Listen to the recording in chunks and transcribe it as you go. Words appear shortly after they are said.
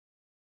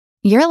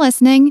You're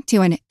listening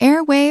to an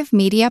Airwave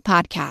Media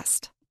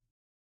Podcast.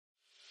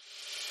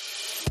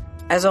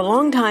 As a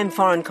longtime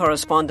foreign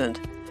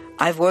correspondent,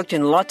 I've worked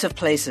in lots of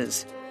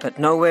places, but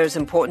nowhere as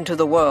important to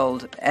the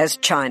world as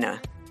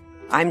China.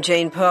 I'm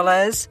Jane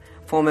Perlez,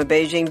 former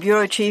Beijing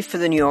bureau chief for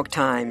the New York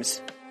Times.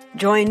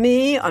 Join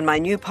me on my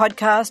new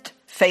podcast,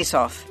 Face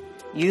Off,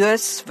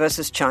 U.S.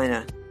 versus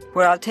China,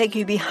 where I'll take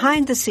you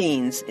behind the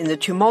scenes in the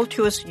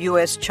tumultuous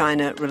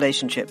U.S.-China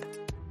relationship.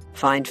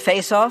 Find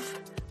Face Off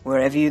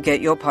wherever you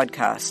get your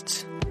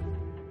podcasts.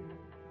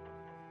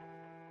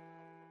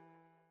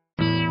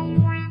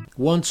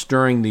 Once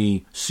during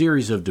the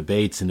series of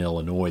debates in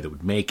Illinois that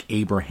would make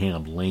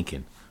Abraham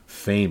Lincoln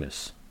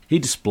famous, he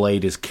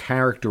displayed his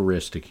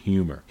characteristic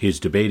humor.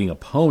 His debating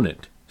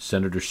opponent,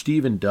 Senator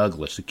Stephen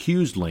Douglas,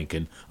 accused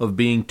Lincoln of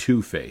being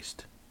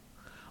two-faced.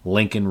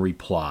 Lincoln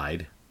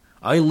replied,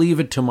 "I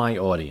leave it to my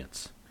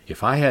audience.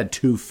 If I had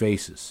two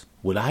faces,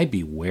 would I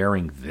be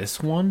wearing this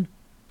one?"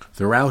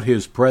 Throughout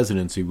his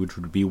presidency, which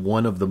would be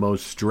one of the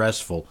most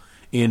stressful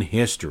in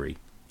history,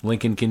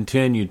 Lincoln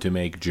continued to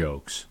make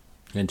jokes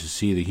and to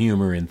see the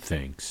humor in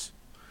things.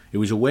 It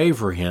was a way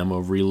for him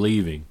of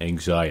relieving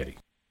anxiety.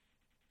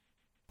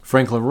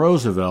 Franklin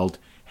Roosevelt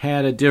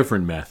had a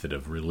different method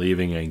of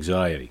relieving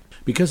anxiety.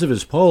 Because of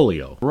his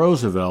polio,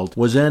 Roosevelt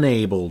was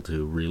unable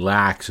to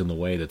relax in the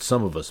way that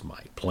some of us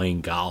might,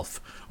 playing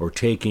golf or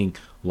taking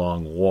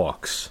long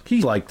walks.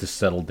 He liked to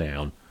settle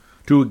down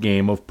to a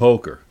game of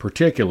poker,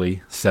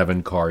 particularly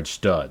 7-card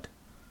stud.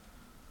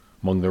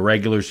 Among the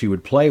regulars he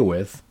would play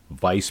with,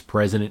 Vice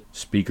President,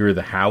 Speaker of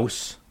the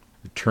House,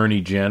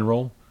 Attorney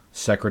General,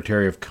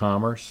 Secretary of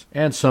Commerce,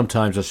 and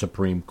sometimes a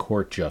Supreme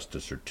Court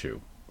justice or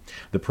two.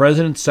 The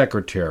President's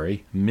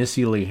secretary,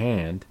 Missy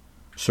Lehand,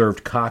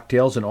 served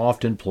cocktails and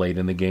often played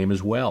in the game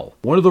as well.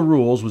 One of the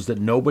rules was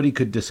that nobody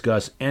could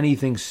discuss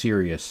anything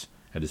serious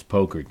at his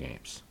poker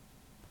games.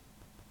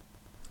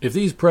 If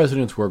these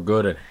presidents were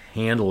good at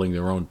handling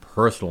their own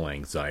personal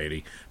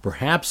anxiety,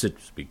 perhaps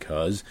it's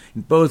because,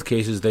 in both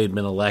cases, they had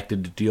been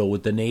elected to deal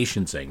with the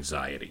nation's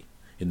anxiety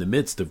in the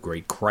midst of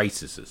great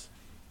crises.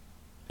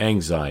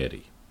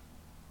 Anxiety.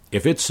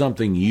 If it's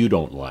something you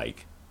don't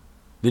like,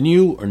 then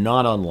you are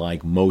not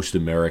unlike most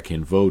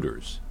American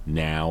voters,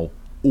 now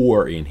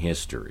or in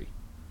history.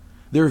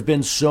 There have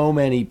been so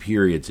many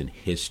periods in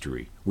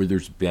history where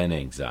there's been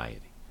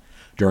anxiety.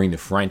 During the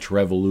French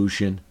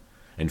Revolution,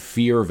 and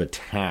fear of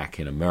attack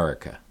in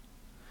America.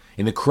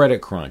 In the credit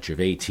crunch of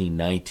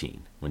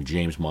 1819, when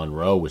James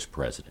Monroe was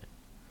president.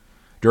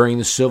 During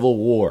the Civil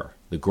War,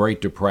 the Great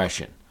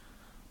Depression,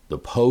 the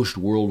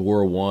post-World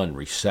War I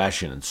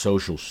recession and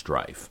social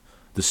strife,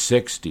 the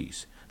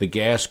 60s, the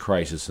gas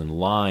crisis and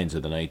lines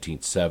of the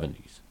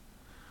 1970s.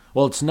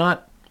 Well, it's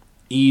not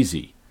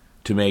easy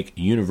to make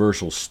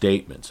universal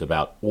statements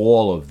about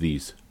all of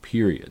these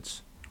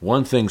periods.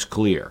 One thing's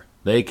clear,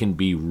 they can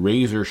be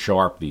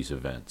razor-sharp, these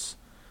events.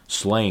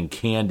 Slaying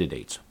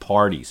candidates,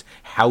 parties,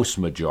 House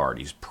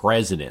majorities,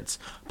 presidents,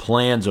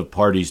 plans of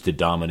parties to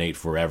dominate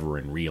forever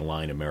and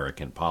realign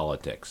American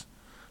politics,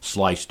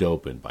 sliced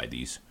open by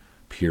these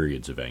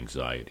periods of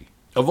anxiety.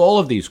 Of all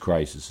of these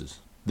crises,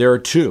 there are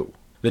two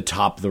that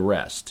top the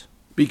rest,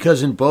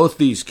 because in both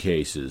these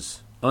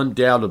cases,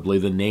 undoubtedly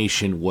the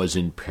nation was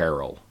in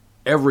peril.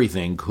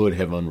 Everything could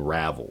have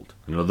unraveled,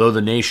 and although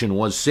the nation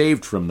was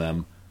saved from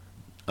them,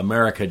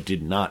 America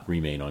did not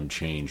remain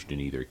unchanged in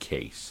either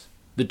case.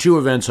 The two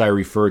events I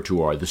refer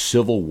to are the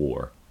Civil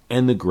War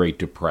and the Great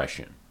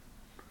Depression.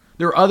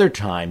 There are other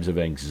times of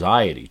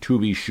anxiety, to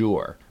be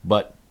sure,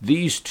 but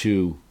these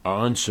two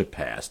are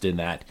unsurpassed in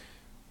that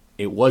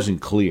it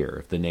wasn't clear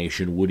if the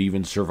nation would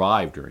even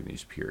survive during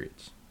these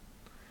periods.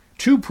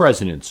 Two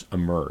presidents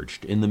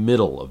emerged in the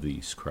middle of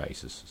these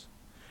crises,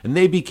 and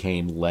they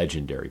became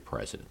legendary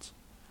presidents.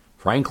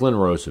 Franklin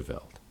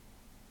Roosevelt,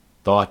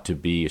 thought to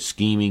be a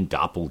scheming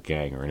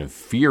doppelganger, an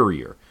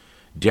inferior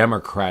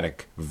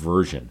Democratic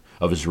version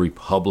of his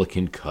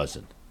Republican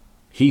cousin.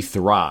 He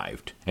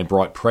thrived and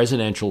brought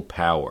presidential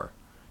power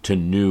to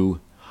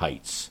new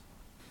heights.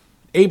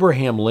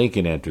 Abraham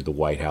Lincoln entered the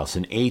White House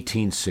in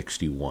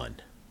 1861,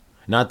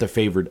 not the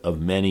favorite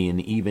of many in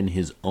even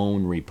his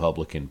own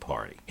Republican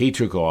Party. He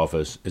took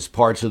office as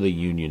parts of the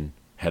Union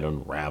had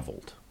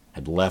unraveled,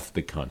 had left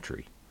the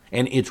country,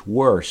 and it's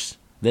worse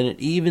than it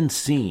even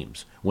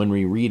seems when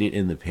we read it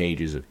in the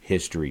pages of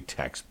history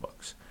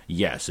textbooks.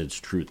 Yes, it's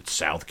true that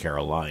South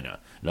Carolina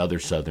and other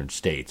southern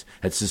states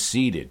had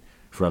seceded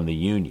from the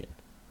Union,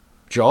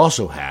 but you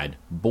also had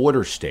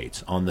border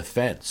states on the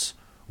fence.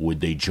 Would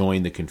they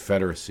join the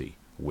Confederacy?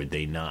 Would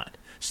they not?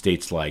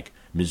 States like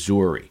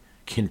Missouri,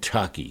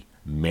 Kentucky,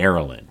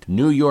 Maryland.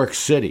 New York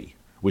City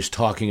was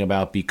talking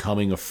about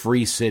becoming a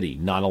free city,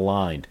 not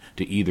aligned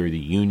to either the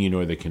Union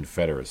or the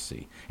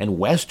Confederacy. And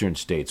Western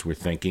states were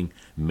thinking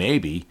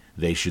maybe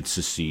they should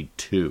secede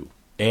too.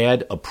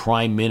 Add a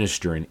prime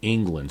minister in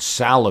England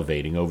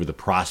salivating over the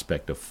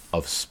prospect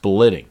of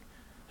splitting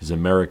his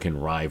American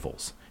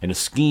rivals, and a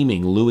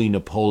scheming Louis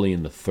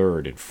Napoleon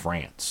III in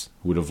France,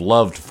 who would have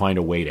loved to find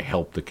a way to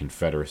help the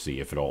Confederacy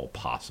if at all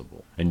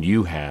possible. And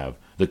you have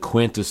the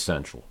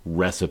quintessential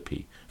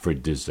recipe for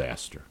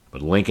disaster.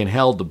 But Lincoln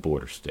held the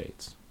border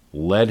states,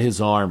 led his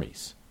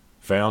armies,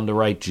 found the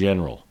right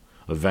general,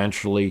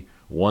 eventually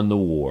won the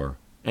war,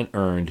 and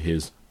earned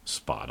his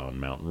spot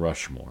on Mount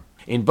Rushmore.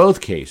 In both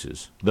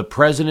cases, the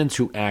presidents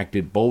who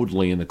acted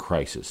boldly in the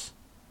crisis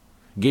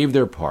gave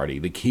their party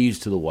the keys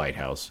to the White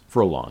House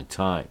for a long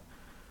time.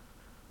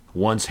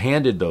 Once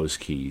handed those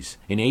keys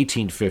in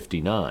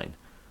 1859,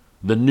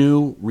 the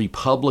new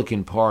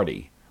Republican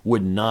Party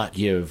would not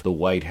give the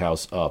White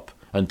House up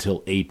until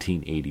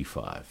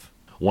 1885.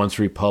 Once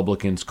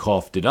Republicans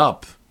coughed it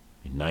up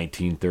in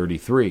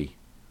 1933,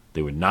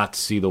 they would not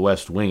see the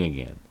West Wing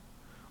again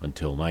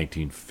until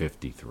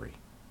 1953.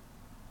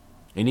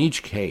 In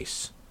each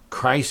case,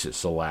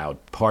 crisis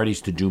allowed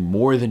parties to do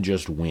more than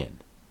just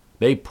win.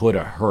 They put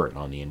a hurt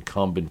on the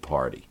incumbent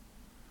party,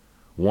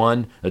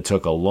 one that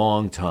took a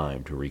long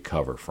time to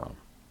recover from.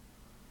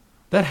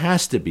 That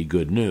has to be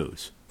good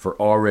news for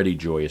already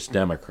joyous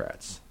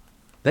Democrats.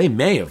 They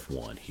may have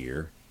won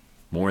here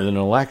more than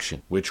an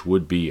election, which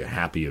would be a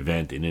happy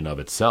event in and of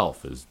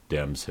itself, as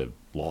Dems have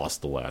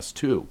lost the last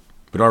two.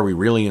 But are we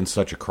really in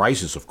such a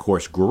crisis? Of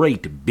course,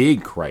 great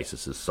big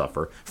crises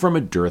suffer from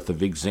a dearth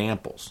of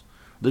examples.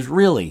 There's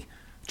really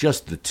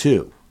just the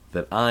two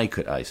that I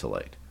could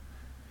isolate.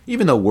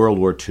 Even though World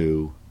War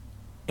II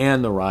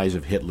and the rise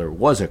of Hitler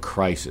was a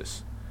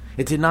crisis,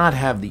 it did not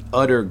have the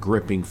utter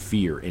gripping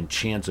fear and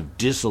chance of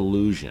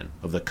dissolution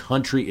of the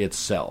country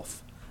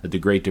itself that the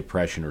Great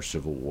Depression or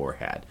Civil War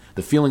had.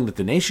 The feeling that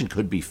the nation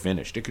could be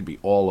finished, it could be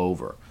all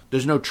over.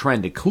 There's no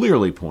trend to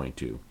clearly point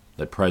to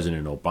that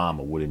President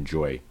Obama would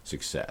enjoy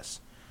success.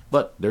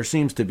 But there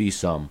seems to be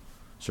some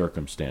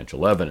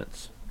circumstantial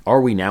evidence. Are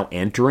we now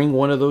entering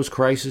one of those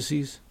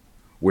crises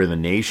where the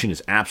nation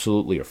is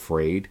absolutely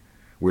afraid,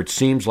 where it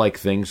seems like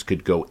things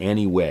could go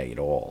any way at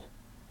all?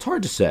 It's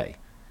hard to say.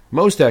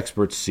 Most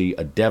experts see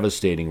a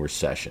devastating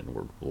recession.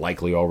 We're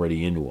likely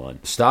already in one.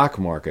 The stock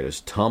market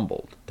has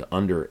tumbled to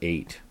under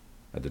 8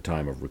 at the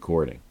time of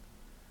recording.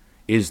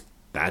 Is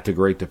that the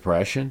Great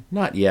Depression?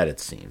 Not yet, it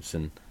seems.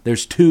 And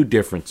there's two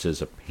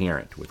differences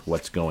apparent with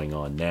what's going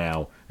on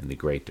now and the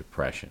Great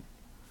Depression.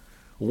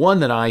 One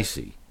that I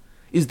see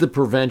is the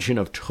prevention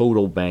of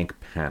total bank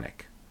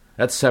panic.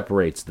 That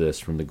separates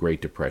this from the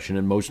Great Depression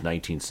and most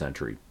 19th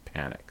century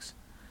panics.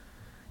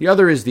 The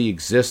other is the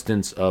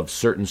existence of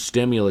certain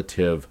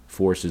stimulative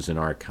forces in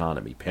our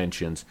economy: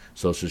 pensions,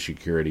 Social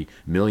Security,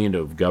 millions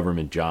of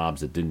government jobs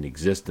that didn't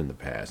exist in the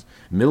past,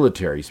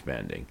 military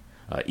spending,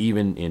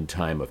 even in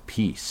time of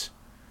peace.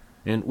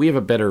 And we have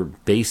a better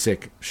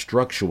basic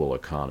structural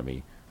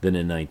economy than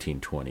in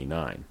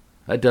 1929.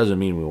 That doesn't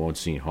mean we won't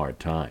see hard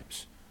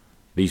times.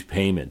 These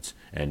payments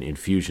and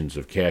infusions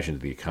of cash into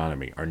the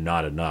economy are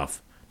not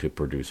enough to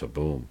produce a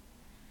boom.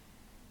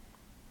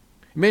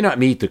 It may not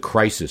meet the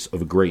crisis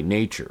of a great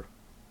nature,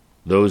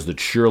 those that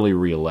surely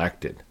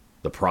re-elected,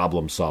 the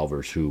problem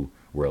solvers who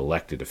were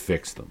elected to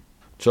fix them.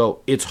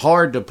 So it's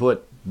hard to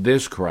put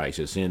this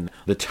crisis in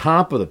the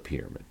top of the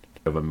pyramid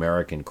of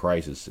American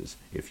crises,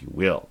 if you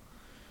will.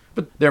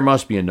 But there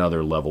must be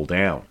another level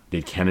down.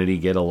 Did Kennedy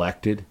get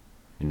elected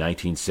in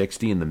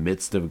 1960 in the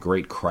midst of a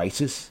great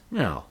crisis?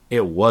 No,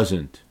 it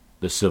wasn't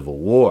the Civil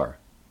War,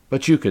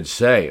 but you could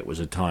say it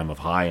was a time of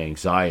high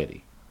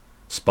anxiety.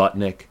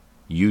 Sputnik,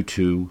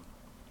 U-2,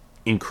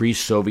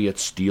 increased Soviet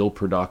steel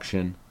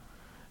production,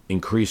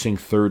 increasing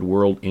third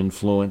world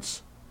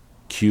influence,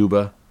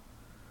 Cuba.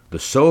 The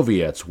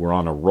Soviets were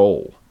on a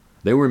roll.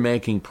 They were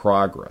making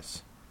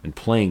progress and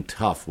playing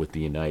tough with the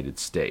United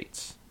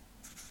States.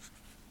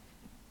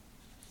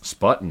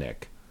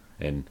 Sputnik,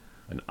 and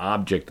an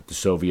object that the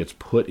Soviets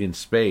put in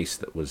space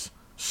that was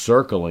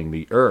circling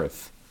the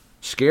Earth,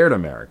 scared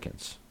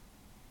Americans.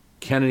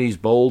 Kennedy's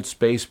bold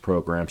space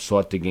program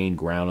sought to gain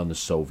ground on the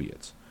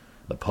Soviets.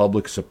 The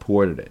public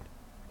supported it,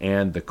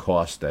 and the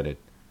cost that it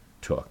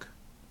took.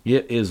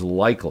 It is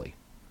likely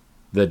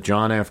that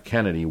John F.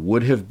 Kennedy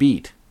would have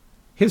beat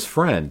his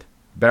friend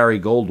Barry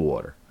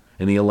Goldwater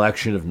in the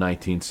election of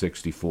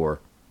 1964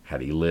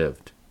 had he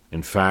lived.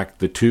 In fact,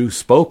 the two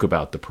spoke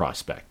about the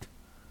prospect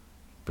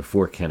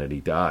before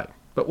Kennedy died.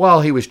 But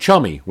while he was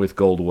chummy with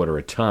Goldwater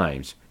at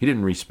times, he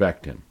didn't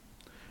respect him.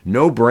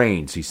 No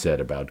brains, he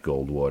said about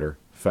Goldwater,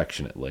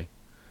 affectionately.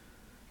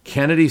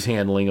 Kennedy's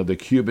handling of the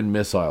Cuban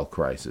Missile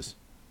Crisis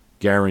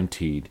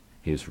guaranteed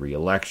his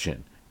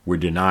re-election. We're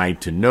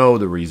denied to know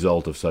the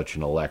result of such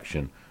an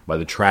election by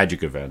the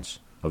tragic events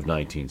of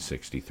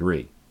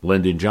 1963.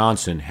 Lyndon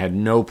Johnson had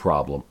no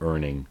problem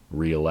earning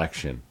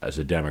re-election as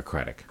a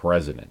Democratic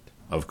president.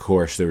 Of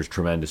course, there was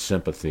tremendous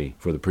sympathy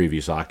for the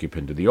previous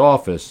occupant of the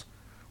office.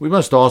 We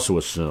must also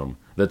assume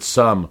that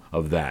some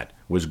of that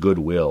was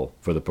goodwill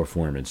for the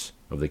performance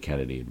of the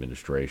Kennedy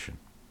administration.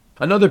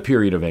 Another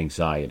period of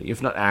anxiety,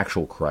 if not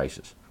actual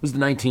crisis, was the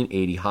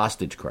 1980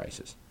 hostage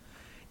crisis.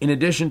 In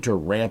addition to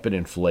rampant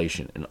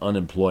inflation and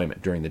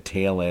unemployment during the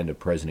tail end of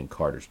President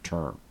Carter's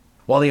term,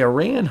 while the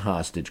Iran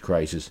hostage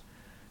crisis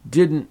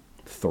didn't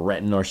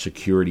threaten our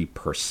security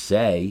per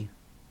se,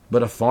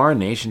 but a foreign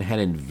nation had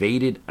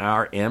invaded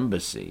our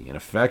embassy and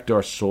affected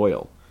our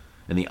soil,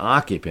 and the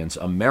occupants,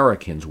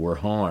 Americans, were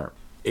harmed.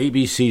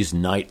 ABC's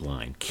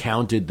Nightline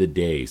counted the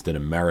days that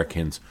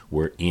Americans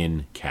were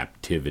in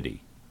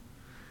captivity.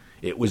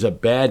 It was a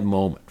bad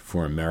moment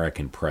for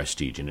American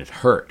prestige, and it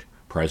hurt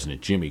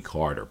President Jimmy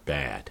Carter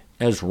bad.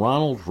 As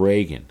Ronald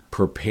Reagan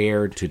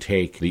prepared to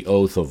take the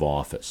oath of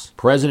office,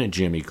 President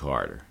Jimmy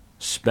Carter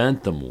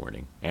spent the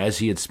morning, as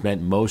he had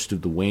spent most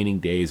of the waning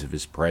days of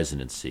his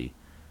presidency,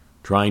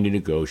 trying to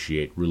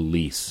negotiate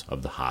release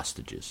of the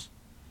hostages.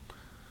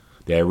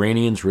 The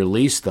Iranians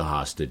released the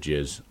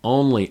hostages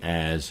only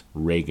as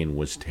Reagan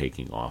was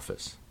taking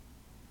office.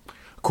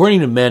 According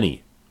to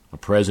many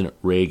of President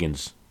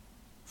Reagan's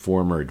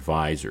former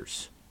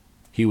advisors,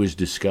 he was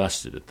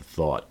disgusted at the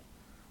thought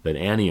that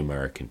any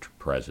American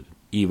president,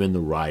 even the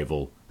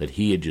rival that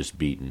he had just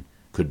beaten,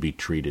 could be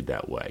treated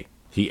that way.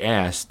 He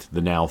asked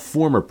the now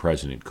former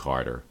President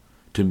Carter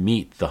to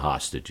meet the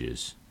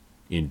hostages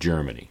in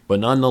Germany. But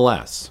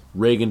nonetheless,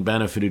 Reagan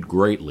benefited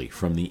greatly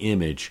from the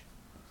image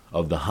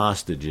of the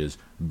hostages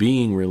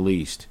being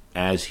released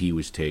as he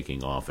was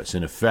taking office.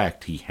 In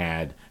effect, he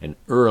had an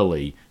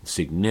early,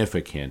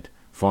 significant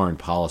foreign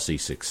policy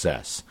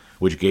success,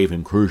 which gave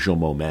him crucial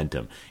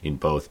momentum in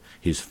both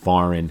his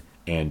foreign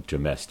and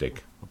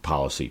domestic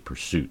policy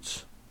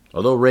pursuits.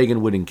 Although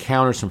Reagan would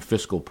encounter some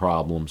fiscal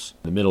problems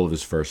in the middle of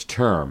his first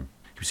term,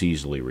 he was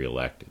easily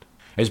reelected.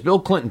 As Bill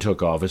Clinton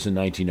took office in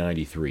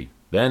 1993,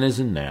 then as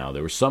in now,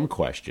 there was some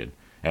question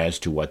as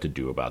to what to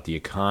do about the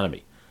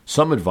economy.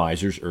 Some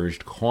advisors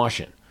urged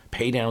caution,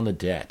 pay down the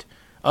debt.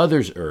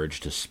 Others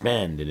urged to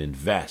spend and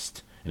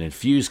invest and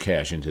infuse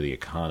cash into the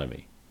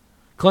economy.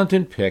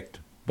 Clinton picked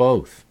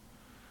both.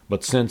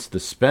 But since the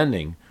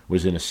spending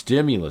was in a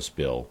stimulus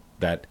bill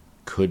that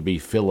could be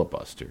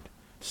filibustered,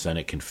 the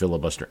Senate can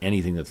filibuster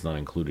anything that's not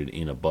included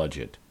in a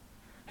budget,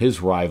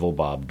 his rival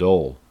Bob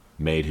Dole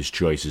made his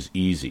choices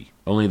easy.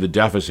 Only the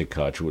deficit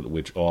cut,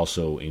 which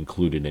also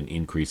included an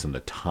increase in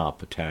the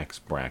top tax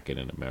bracket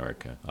in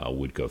America,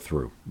 would go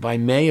through. By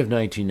May of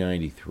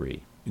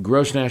 1993, the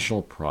gross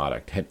national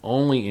product had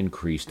only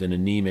increased an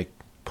anemic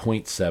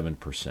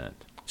 0.7%.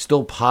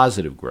 Still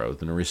positive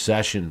growth, and a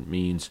recession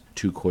means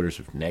 2 quarters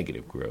of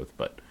negative growth,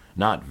 but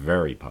not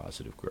very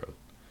positive growth.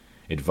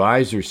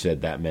 Advisors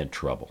said that meant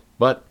trouble.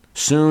 But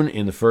soon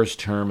in the first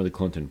term of the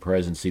Clinton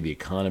presidency, the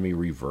economy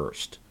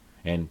reversed,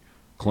 and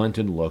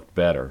Clinton looked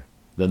better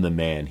than the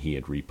man he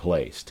had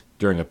replaced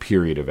during a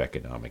period of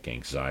economic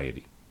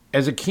anxiety.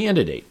 As a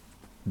candidate,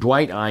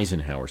 Dwight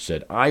Eisenhower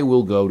said, "I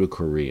will go to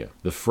Korea."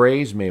 The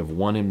phrase may have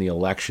won him the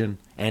election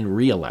and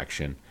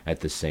re-election at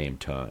the same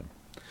time.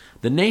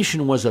 The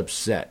nation was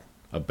upset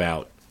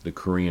about the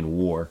Korean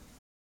War.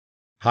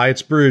 Hi,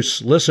 it's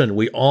Bruce. Listen,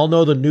 we all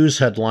know the news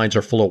headlines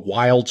are full of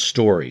wild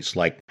stories,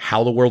 like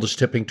how the world is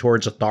tipping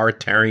towards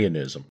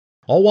authoritarianism,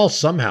 all while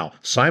somehow,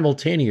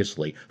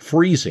 simultaneously,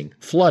 freezing,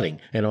 flooding,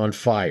 and on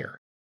fire.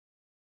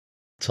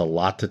 It's a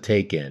lot to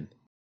take in.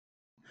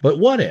 But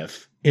what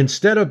if,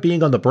 instead of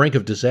being on the brink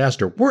of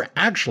disaster, we're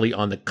actually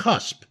on the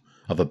cusp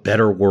of a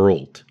better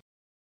world?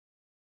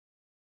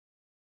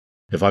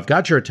 If I've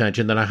got your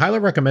attention, then I highly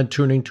recommend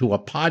tuning to a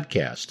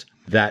podcast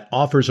that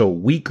offers a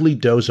weekly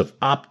dose of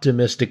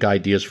optimistic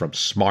ideas from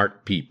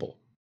smart people.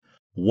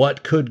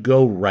 What Could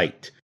Go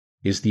Right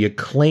is the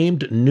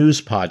acclaimed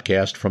news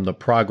podcast from the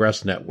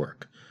Progress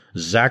Network.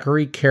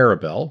 Zachary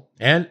Karabell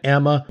and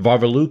Emma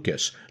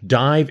Varvaloucas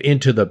dive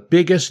into the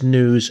biggest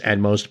news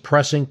and most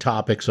pressing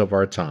topics of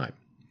our time,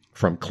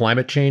 from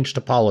climate change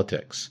to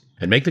politics,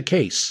 and make the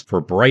case for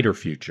a brighter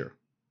future.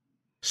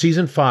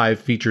 Season 5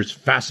 features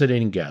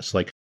fascinating guests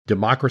like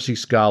democracy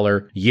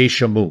scholar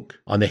Yesha Mounk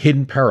on the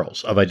hidden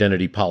perils of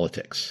identity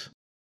politics,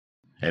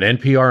 and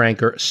NPR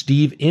anchor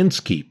Steve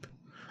Inskeep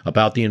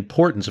about the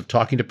importance of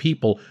talking to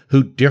people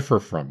who differ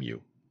from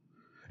you,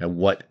 and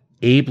what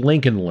Abe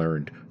Lincoln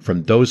learned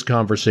from those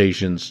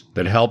conversations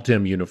that helped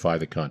him unify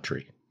the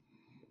country.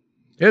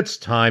 It's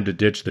time to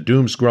ditch the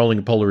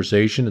doom-scrolling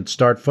polarization and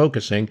start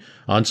focusing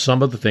on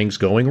some of the things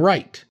going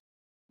right.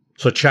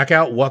 So check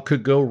out What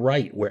Could Go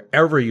Right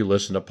wherever you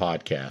listen to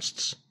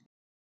podcasts.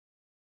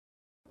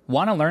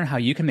 Want to learn how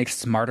you can make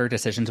smarter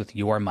decisions with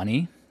your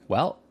money?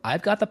 Well,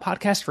 I've got the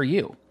podcast for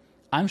you.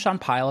 I'm Sean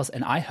Piles,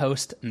 and I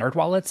host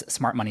NerdWallet's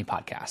Smart Money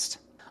Podcast.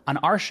 On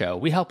our show,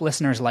 we help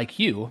listeners like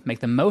you make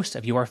the most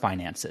of your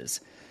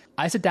finances.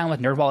 I sit down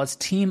with NerdWallet's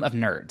team of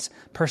nerds,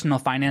 personal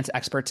finance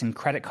experts in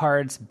credit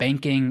cards,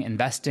 banking,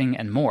 investing,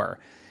 and more.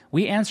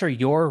 We answer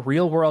your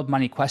real-world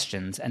money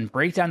questions and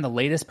break down the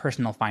latest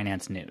personal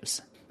finance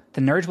news.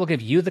 The nerds will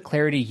give you the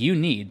clarity you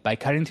need by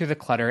cutting through the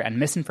clutter and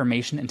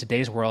misinformation in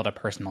today's world of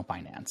personal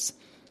finance.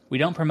 We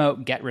don't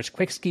promote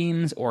get-rich-quick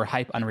schemes or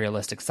hype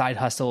unrealistic side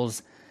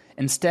hustles.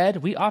 Instead,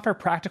 we offer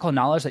practical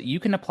knowledge that you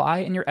can apply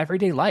in your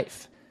everyday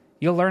life.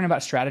 You'll learn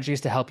about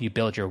strategies to help you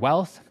build your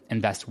wealth,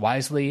 invest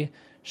wisely,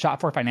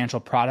 shop for financial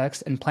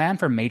products, and plan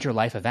for major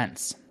life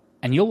events.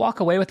 And you'll walk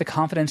away with the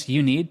confidence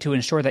you need to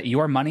ensure that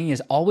your money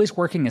is always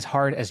working as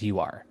hard as you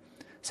are.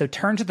 So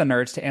turn to the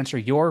nerds to answer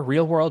your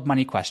real-world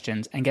money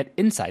questions and get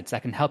insights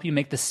that can help you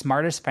make the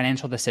smartest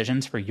financial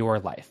decisions for your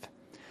life.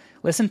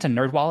 Listen to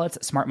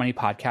NerdWallet's Smart Money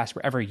Podcast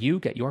wherever you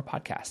get your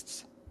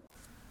podcasts.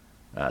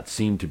 It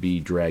seemed to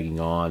be dragging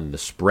on, the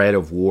spread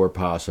of war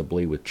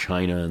possibly with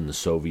China and the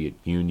Soviet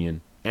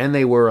Union. And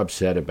they were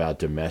upset about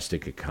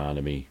domestic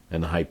economy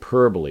and the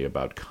hyperbole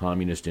about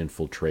communist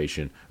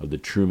infiltration of the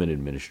Truman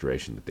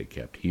administration that they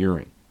kept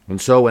hearing. And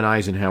so when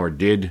Eisenhower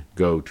did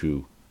go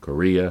to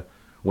Korea,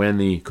 when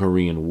the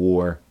Korean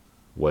War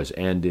was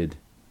ended,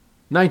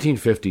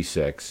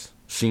 1956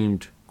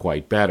 seemed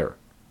quite better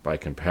by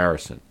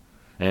comparison,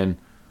 and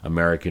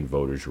American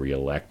voters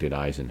re-elected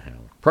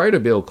Eisenhower. Prior to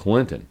Bill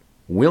Clinton,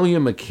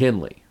 William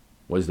McKinley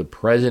was the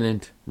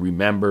president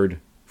remembered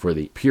for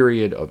the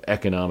period of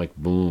economic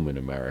boom in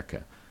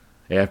America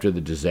after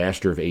the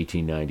disaster of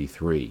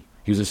 1893.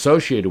 He was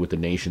associated with the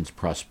nation's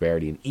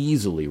prosperity and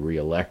easily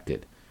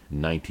re-elected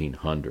in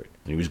 1900.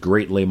 And he was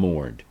greatly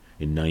mourned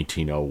in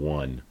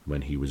 1901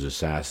 when he was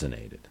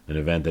assassinated, an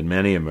event that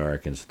many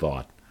Americans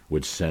thought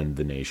would send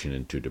the nation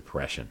into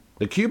depression.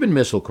 The Cuban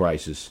Missile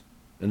Crisis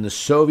and the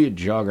Soviet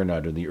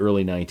juggernaut in the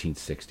early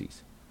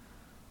 1960s,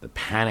 the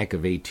Panic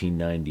of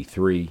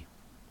 1893,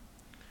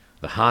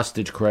 the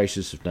hostage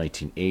crisis of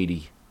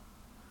 1980,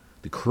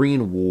 the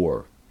Korean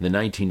War, and the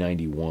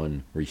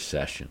 1991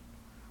 recession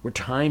were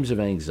times of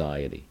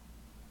anxiety,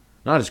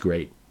 not as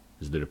great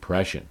as the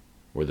Depression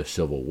or the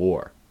Civil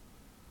War.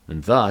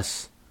 And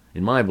thus,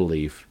 in my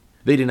belief,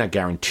 they did not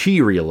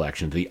guarantee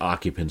re-election to the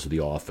occupants of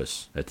the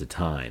office at the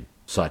time,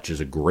 such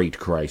as a great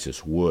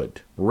crisis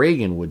would.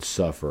 Reagan would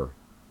suffer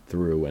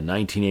through a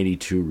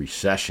 1982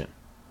 recession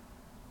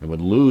and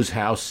would lose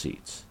House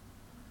seats.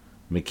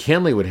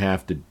 McKinley would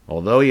have to,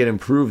 although he had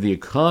improved the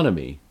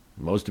economy,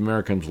 most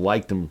Americans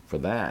liked him for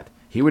that,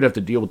 he would have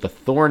to deal with the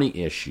thorny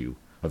issue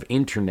of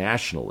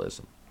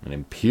internationalism and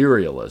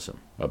imperialism.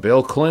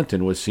 Bill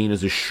Clinton was seen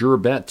as a sure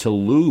bet to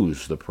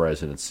lose the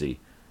presidency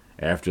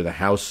after the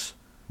House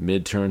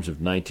midterms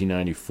of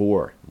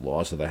 1994,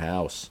 loss of the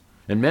House.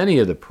 And many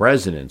of the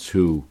presidents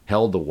who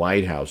held the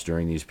White House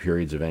during these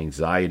periods of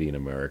anxiety in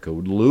America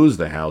would lose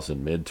the House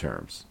in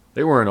midterms.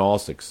 They weren't all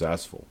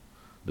successful.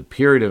 The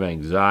period of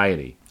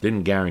anxiety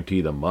didn't guarantee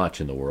them much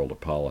in the world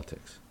of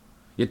politics.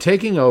 Yet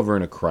taking over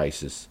in a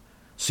crisis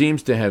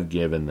seems to have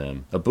given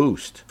them a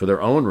boost for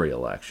their own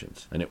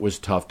re-elections, and it was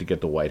tough to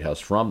get the White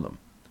House from them.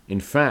 In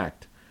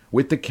fact,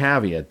 with the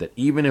caveat that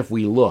even if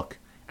we look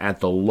at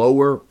the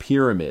lower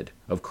pyramid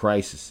of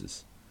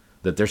crises,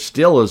 that there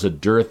still is a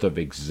dearth of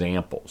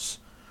examples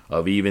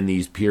of even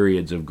these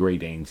periods of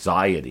great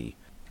anxiety.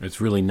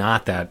 It's really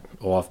not that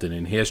often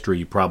in history.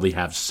 You probably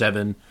have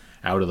 7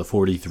 out of the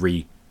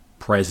 43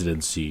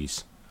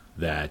 presidencies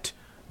that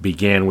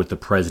began with the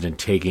president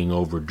taking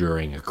over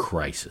during a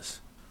crisis.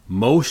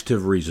 Most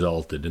have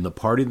resulted in the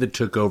party that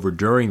took over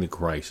during the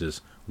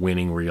crisis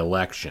winning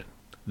re-election.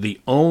 The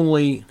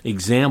only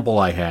example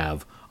I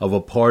have of a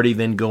party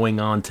then going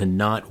on to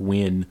not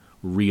win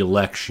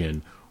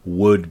re-election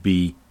would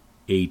be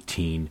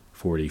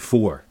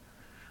 1844.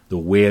 The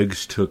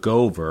Whigs took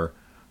over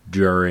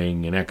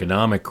during an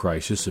economic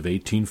crisis of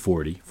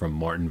 1840 from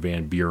Martin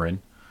Van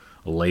Buren,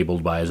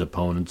 labeled by his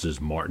opponents as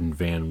Martin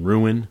Van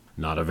Ruin,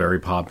 not a very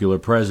popular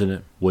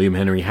president. William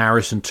Henry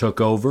Harrison took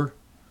over,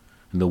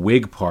 and the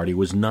Whig Party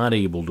was not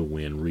able to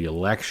win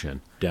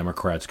re-election.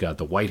 Democrats got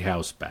the White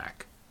House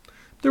back.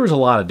 There was a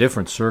lot of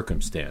different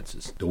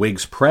circumstances. The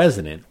Whigs'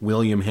 president,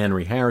 William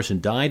Henry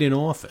Harrison, died in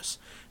office,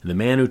 and the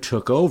man who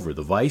took over,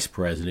 the vice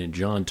president,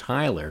 John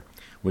Tyler,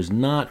 was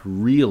not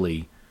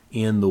really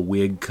in the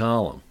Whig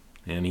column,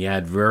 and he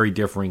had very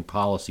differing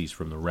policies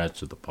from the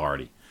rest of the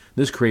party.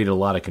 This created a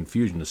lot of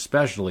confusion,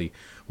 especially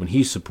when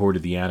he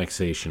supported the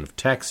annexation of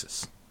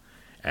Texas,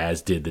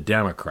 as did the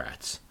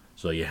Democrats.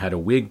 So you had a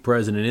Whig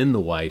president in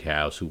the White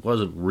House who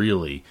wasn't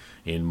really,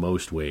 in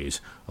most ways,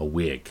 a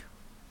Whig.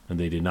 And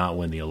they did not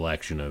win the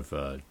election of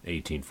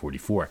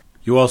 1844.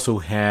 You also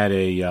had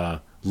a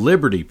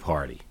Liberty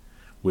Party,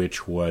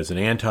 which was an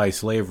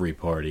anti-slavery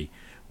party,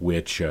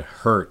 which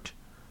hurt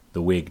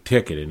the Whig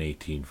ticket in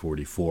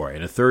 1844.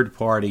 And a third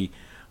party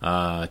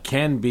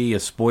can be a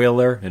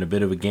spoiler and a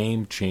bit of a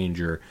game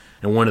changer,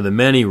 and one of the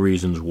many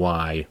reasons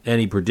why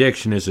any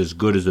prediction is as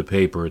good as the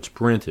paper it's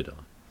printed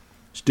on.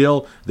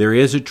 Still, there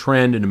is a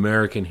trend in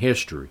American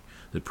history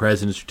that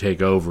presidents who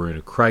take over in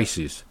a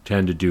crisis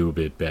tend to do a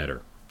bit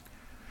better.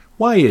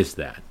 Why is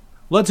that?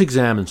 Let's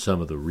examine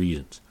some of the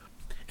reasons.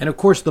 And of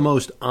course, the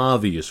most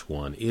obvious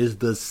one is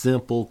the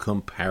simple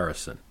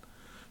comparison.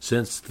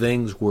 Since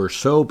things were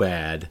so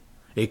bad,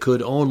 it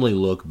could only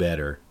look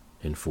better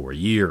in 4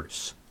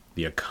 years.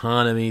 The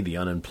economy, the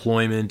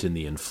unemployment, and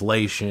the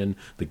inflation,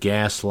 the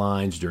gas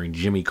lines during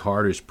Jimmy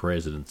Carter's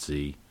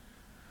presidency,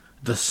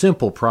 the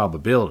simple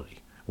probability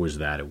was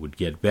that it would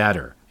get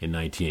better in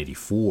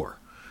 1984,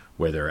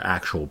 whether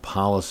actual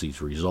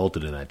policies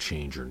resulted in that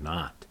change or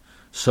not.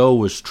 So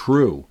was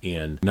true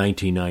in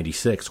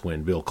 1996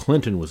 when Bill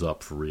Clinton was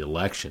up for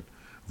re-election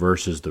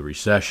versus the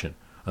recession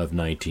of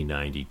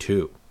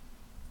 1992.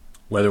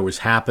 Whether it was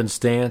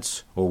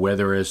happenstance or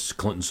whether, as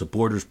Clinton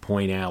supporters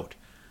point out,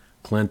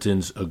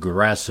 Clinton's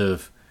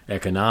aggressive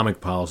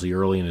economic policy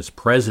early in his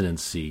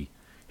presidency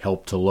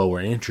helped to lower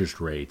interest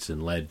rates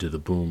and led to the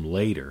boom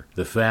later,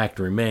 the fact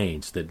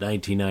remains that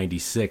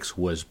 1996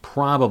 was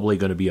probably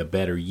going to be a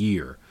better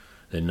year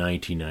than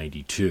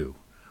 1992,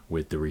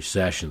 with the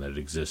recession that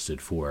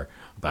existed for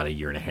about a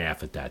year and a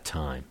half at that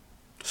time.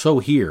 So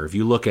here, if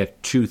you look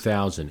at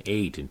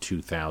 2008 and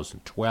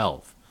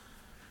 2012,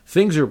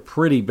 things are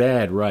pretty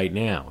bad right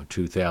now in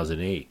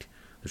 2008.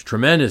 There's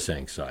tremendous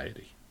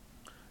anxiety.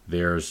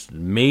 There's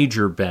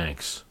major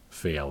banks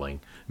failing,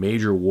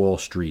 major Wall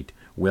Street,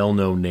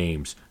 well-known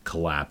names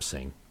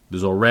collapsing.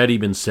 There's already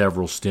been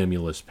several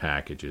stimulus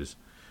packages.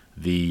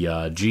 The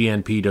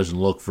GNP doesn't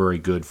look very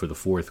good for the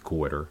fourth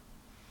quarter.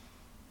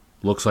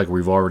 Looks like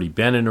we've already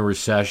been in a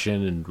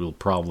recession and will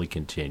probably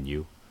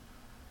continue.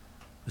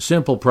 A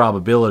simple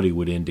probability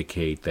would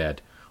indicate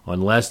that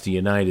unless the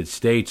United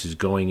States is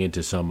going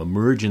into some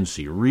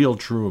emergency, real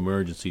true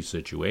emergency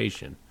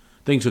situation,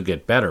 things will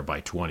get better by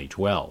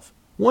 2012.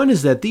 One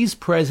is that these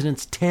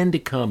presidents tend to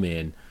come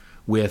in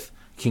with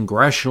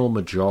congressional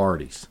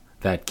majorities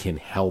that can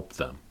help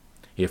them.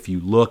 If you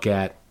look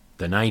at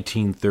the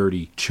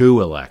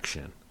 1932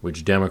 election,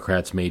 which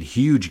Democrats made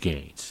huge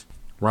gains,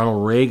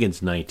 Ronald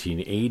Reagan's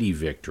 1980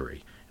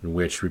 victory, in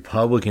which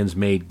Republicans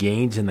made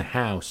gains in the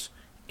House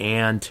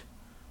and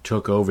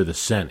took over the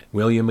Senate,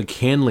 William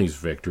McKinley's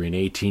victory in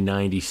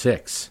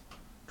 1896,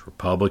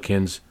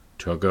 Republicans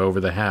took over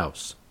the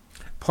House.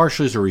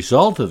 Partially as a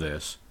result of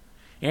this,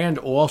 and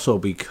also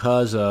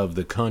because of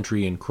the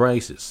country in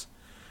crisis,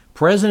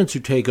 presidents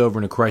who take over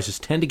in a crisis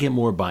tend to get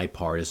more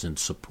bipartisan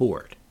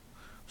support.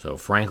 So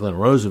Franklin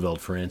Roosevelt,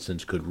 for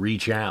instance, could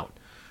reach out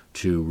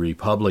to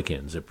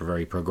Republicans,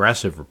 very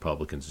progressive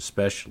Republicans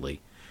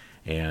especially,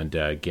 and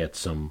get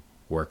some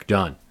work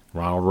done.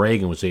 Ronald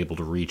Reagan was able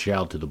to reach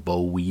out to the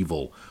Boll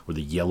Weevil or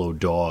the Yellow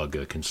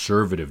Dog,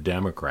 conservative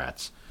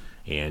Democrats,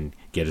 and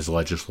get his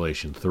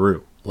legislation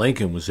through.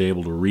 Lincoln was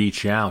able to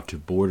reach out to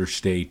border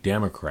state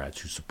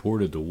Democrats who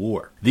supported the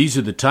war. These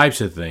are the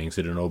types of things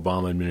that an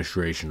Obama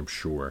administration, I'm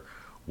sure,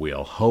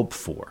 will hope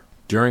for.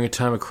 During a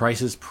time of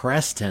crisis,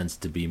 press tends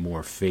to be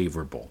more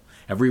favorable.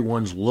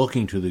 Everyone's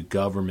looking to the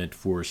government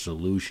for a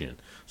solution,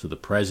 so the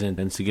president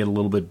tends to get a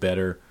little bit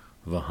better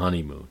of a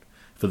honeymoon.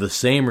 For the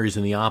same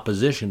reason, the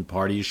opposition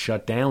party is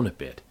shut down a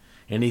bit.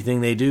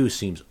 Anything they do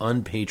seems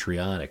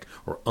unpatriotic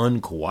or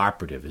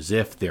uncooperative, as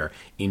if they're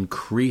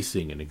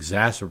increasing and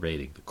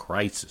exacerbating the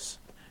crisis.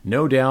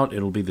 No doubt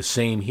it'll be the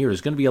same here.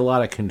 There's going to be a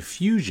lot of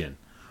confusion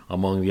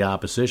among the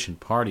opposition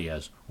party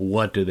as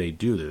what do they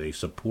do? Do they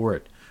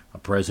support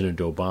President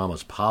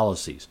Obama's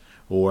policies,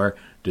 or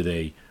do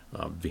they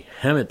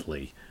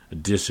vehemently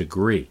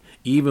disagree,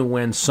 even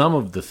when some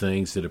of the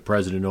things that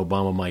President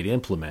Obama might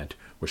implement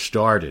were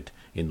started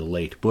in the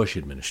late Bush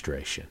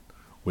administration?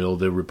 Will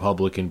the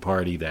Republican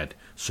Party that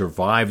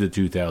survived the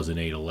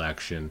 2008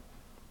 election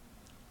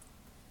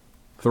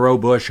throw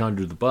Bush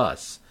under the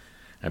bus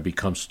and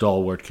become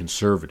stalwart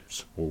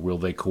conservatives, or will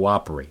they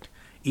cooperate?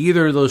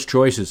 Either of those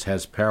choices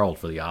has peril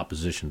for the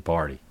opposition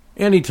party.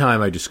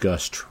 Anytime I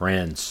discuss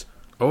trends,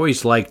 I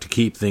always like to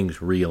keep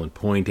things real and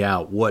point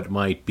out what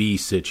might be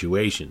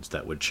situations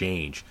that would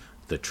change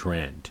the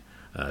trend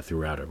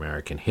throughout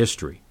American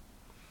history.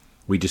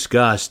 We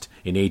discussed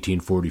in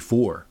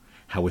 1844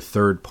 how a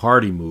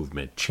third-party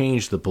movement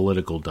changed the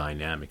political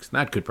dynamics. And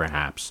that could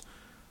perhaps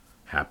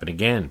happen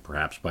again.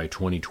 Perhaps by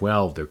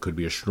 2012 there could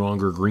be a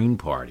stronger Green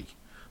Party.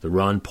 The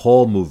Ron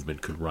Paul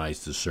movement could rise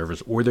to the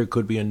surface, or there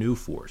could be a new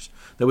force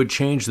that would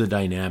change the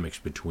dynamics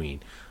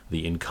between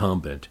the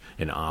incumbent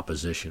and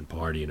opposition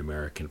party in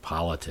American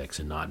politics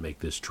and not make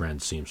this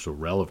trend seem so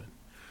relevant.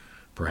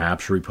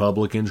 Perhaps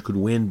Republicans could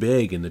win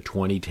big in the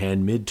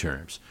 2010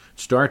 midterms,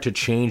 start to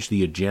change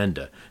the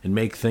agenda, and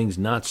make things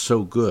not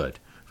so good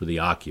for the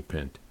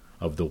occupant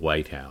of the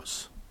White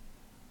House.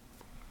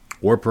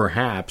 Or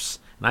perhaps,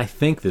 and I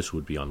think this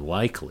would be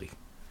unlikely,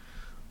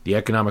 the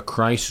economic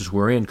crisis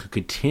we're in could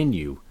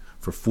continue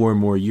for 4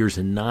 more years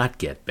and not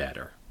get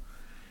better.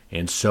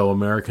 And so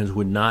Americans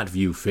would not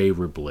view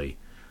favorably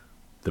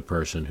the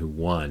person who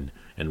won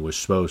and was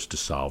supposed to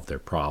solve their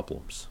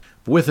problems.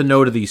 But with a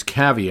note of these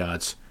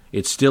caveats,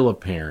 it's still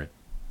apparent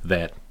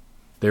that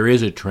there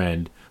is a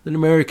trend that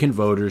American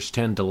voters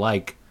tend to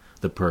like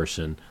the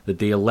person that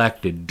they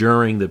elected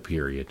during the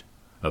period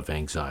of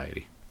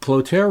anxiety.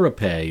 Clotaire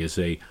Rapet is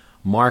a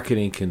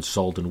marketing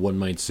consultant, one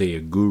might say a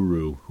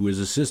guru, who has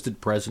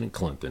assisted President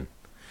Clinton,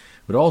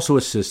 but also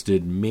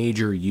assisted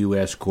major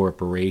U.S.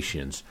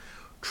 corporations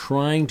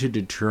trying to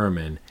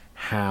determine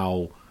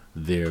how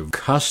their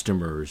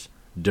customers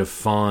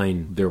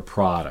define their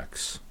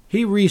products.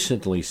 He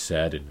recently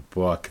said in a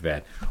book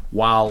that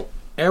while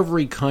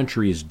every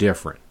country is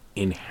different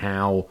in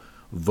how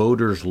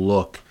voters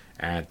look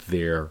at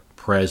their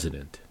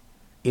president,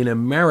 in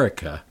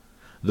America,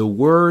 the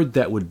word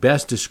that would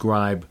best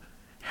describe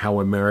how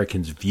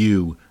Americans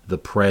view the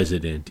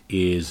president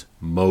is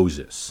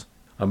Moses.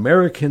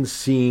 Americans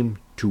seem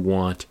to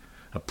want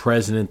a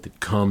president that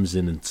comes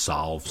in and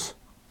solves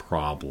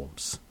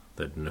problems,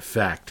 that in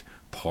effect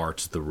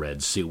parts the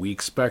Red Sea. We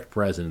expect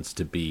presidents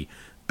to be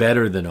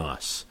better than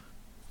us.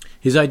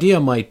 His idea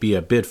might be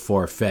a bit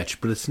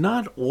far-fetched, but it's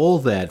not all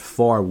that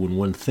far when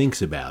one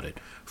thinks about it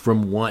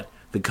from what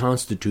the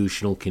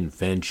Constitutional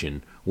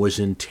Convention was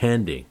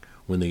intending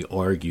when they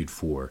argued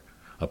for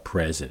a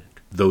president,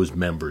 those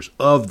members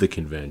of the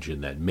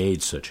convention that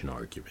made such an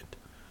argument.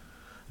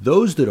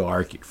 Those that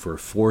argued for a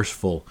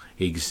forceful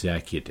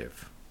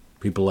executive,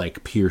 people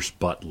like Pierce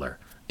Butler,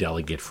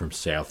 delegate from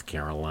South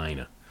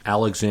Carolina,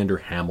 Alexander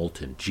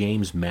Hamilton,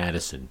 James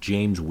Madison,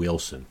 James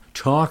Wilson,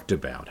 talked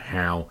about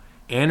how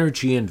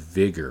energy and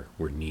vigor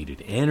were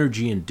needed,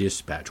 energy and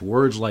dispatch.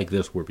 Words like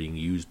this were being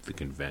used at the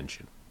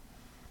convention.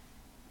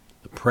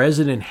 The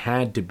president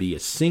had to be a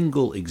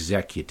single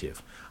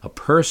executive, a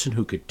person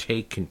who could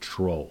take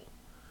control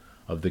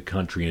of the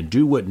country and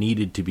do what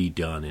needed to be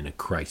done in a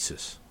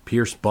crisis.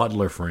 Pierce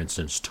Butler, for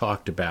instance,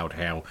 talked about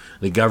how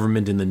the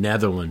government in the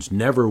Netherlands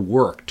never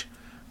worked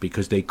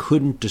because they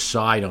couldn't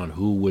decide on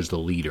who was the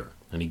leader.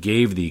 And he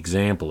gave the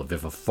example of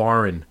if a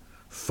foreign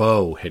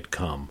foe had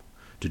come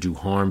to do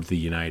harm to the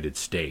United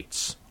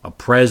States, a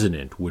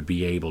president would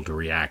be able to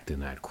react in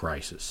that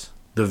crisis.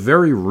 The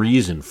very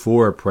reason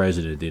for a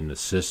president in the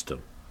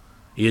system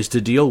is to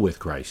deal with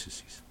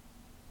crises.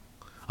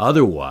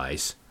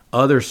 Otherwise,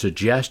 other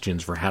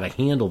suggestions for how to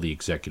handle the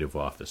executive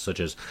office, such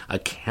as a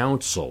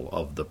council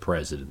of the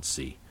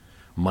presidency,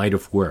 might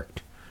have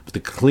worked. But the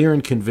clear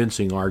and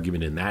convincing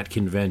argument in that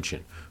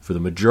convention for the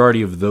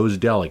majority of those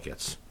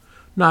delegates,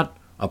 not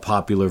a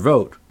popular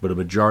vote, but a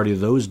majority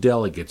of those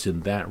delegates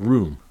in that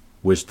room,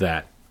 was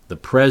that the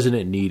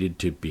president needed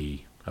to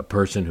be a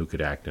person who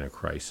could act in a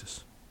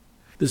crisis.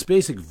 This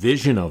basic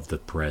vision of the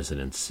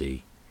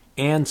presidency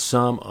and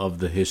some of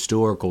the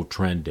historical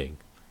trending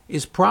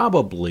is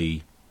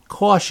probably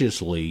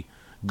cautiously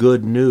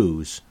good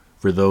news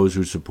for those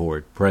who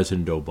support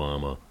President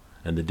Obama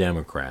and the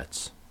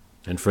Democrats.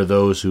 And for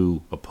those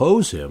who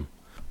oppose him,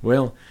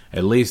 well,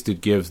 at least it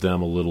gives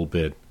them a little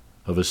bit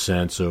of a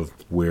sense of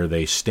where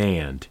they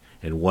stand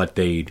and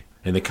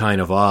and the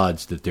kind of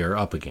odds that they're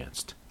up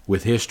against.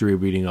 With History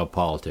Beating Up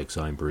Politics,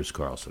 I'm Bruce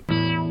Carlson.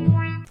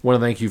 I want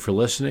to thank you for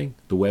listening.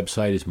 The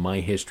website is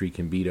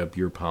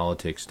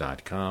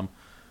myhistorycanbeatupyourpolitics.com.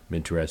 I'm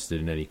interested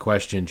in any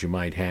questions you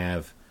might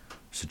have,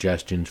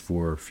 suggestions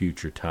for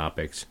future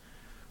topics.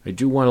 I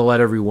do want to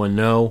let everyone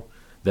know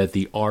that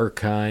the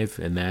archive,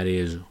 and that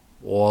is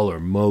all or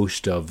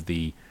most of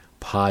the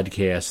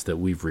podcasts that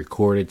we've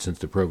recorded since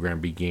the program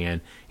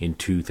began in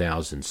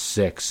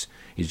 2006,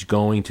 is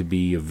going to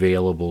be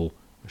available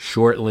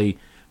shortly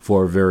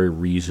for a very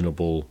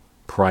reasonable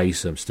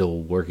price. I'm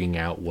still working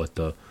out what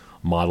the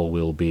model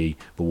will be,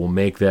 but we'll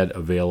make that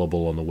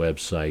available on the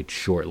website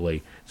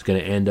shortly. It's going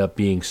to end up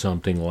being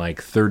something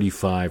like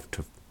 35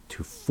 to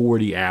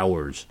 40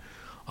 hours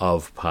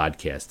of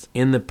podcasts.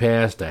 In the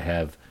past, I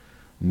have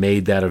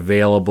made that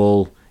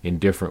available in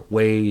different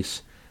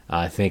ways.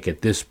 I think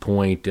at this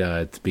point,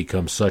 it's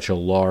become such a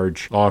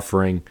large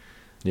offering.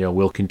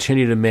 We'll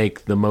continue to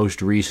make the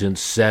most recent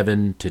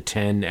 7 to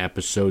 10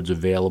 episodes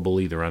available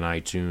either on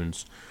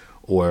iTunes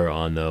or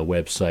on the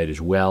website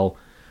as well.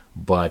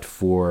 But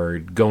for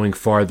going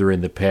farther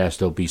in the past,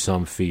 there'll be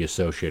some fee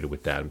associated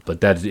with that.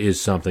 But that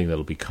is something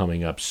that'll be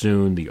coming up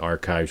soon. The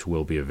archives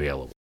will be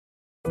available.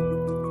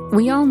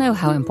 We all know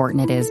how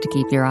important it is to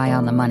keep your eye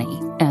on the money,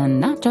 and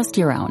not just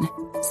your own.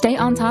 Stay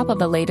on top of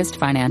the latest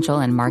financial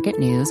and market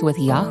news with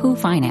Yahoo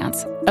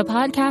Finance, a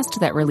podcast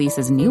that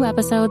releases new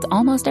episodes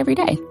almost every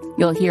day.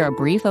 You'll hear a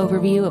brief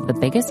overview of the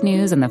biggest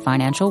news in the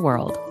financial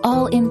world,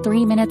 all in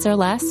 3 minutes or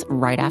less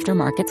right after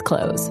markets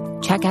close.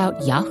 Check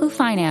out Yahoo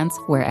Finance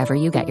wherever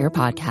you get your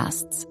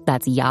podcasts.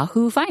 That's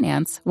Yahoo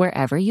Finance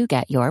wherever you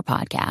get your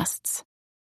podcasts.